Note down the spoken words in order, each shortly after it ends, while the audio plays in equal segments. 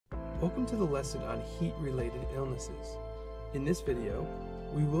Welcome to the lesson on heat-related illnesses. In this video,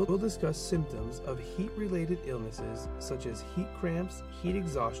 we will discuss symptoms of heat-related illnesses such as heat cramps, heat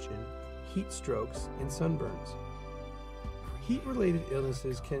exhaustion, heat strokes, and sunburns. Heat-related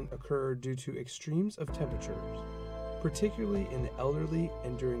illnesses can occur due to extremes of temperatures, particularly in the elderly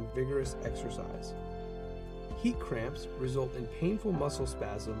and during vigorous exercise. Heat cramps result in painful muscle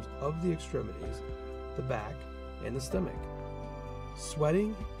spasms of the extremities, the back, and the stomach.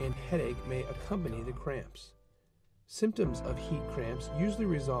 Sweating and headache may accompany the cramps. Symptoms of heat cramps usually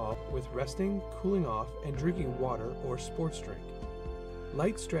resolve with resting, cooling off, and drinking water or sports drink.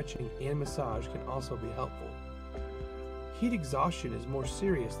 Light stretching and massage can also be helpful. Heat exhaustion is more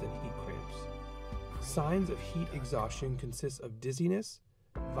serious than heat cramps. Signs of heat exhaustion consist of dizziness,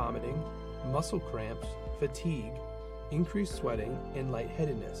 vomiting, muscle cramps, fatigue, increased sweating, and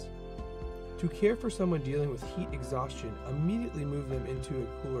lightheadedness. To care for someone dealing with heat exhaustion, immediately move them into a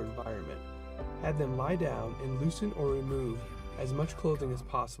cooler environment. Have them lie down and loosen or remove as much clothing as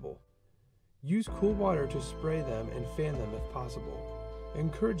possible. Use cool water to spray them and fan them if possible.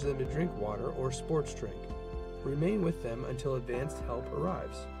 Encourage them to drink water or sports drink. Remain with them until advanced help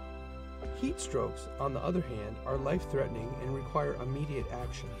arrives. Heat strokes, on the other hand, are life-threatening and require immediate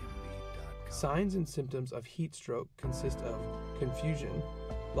action. Signs and symptoms of heat stroke consist of confusion,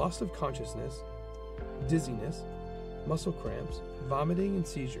 loss of consciousness, dizziness, muscle cramps, vomiting, and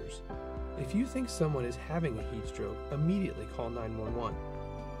seizures. If you think someone is having a heat stroke, immediately call 911.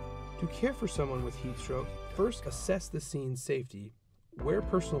 To care for someone with heat stroke, first assess the scene's safety, wear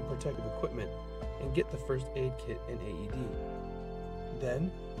personal protective equipment, and get the first aid kit and AED.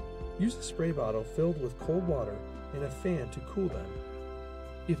 Then, use a spray bottle filled with cold water and a fan to cool them.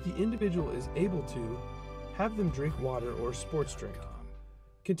 If the individual is able to, have them drink water or sports drink.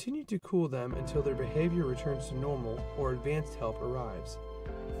 Continue to cool them until their behavior returns to normal or advanced help arrives.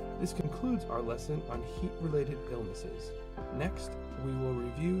 This concludes our lesson on heat-related illnesses. Next, we will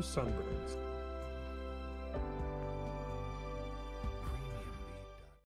review sunburns.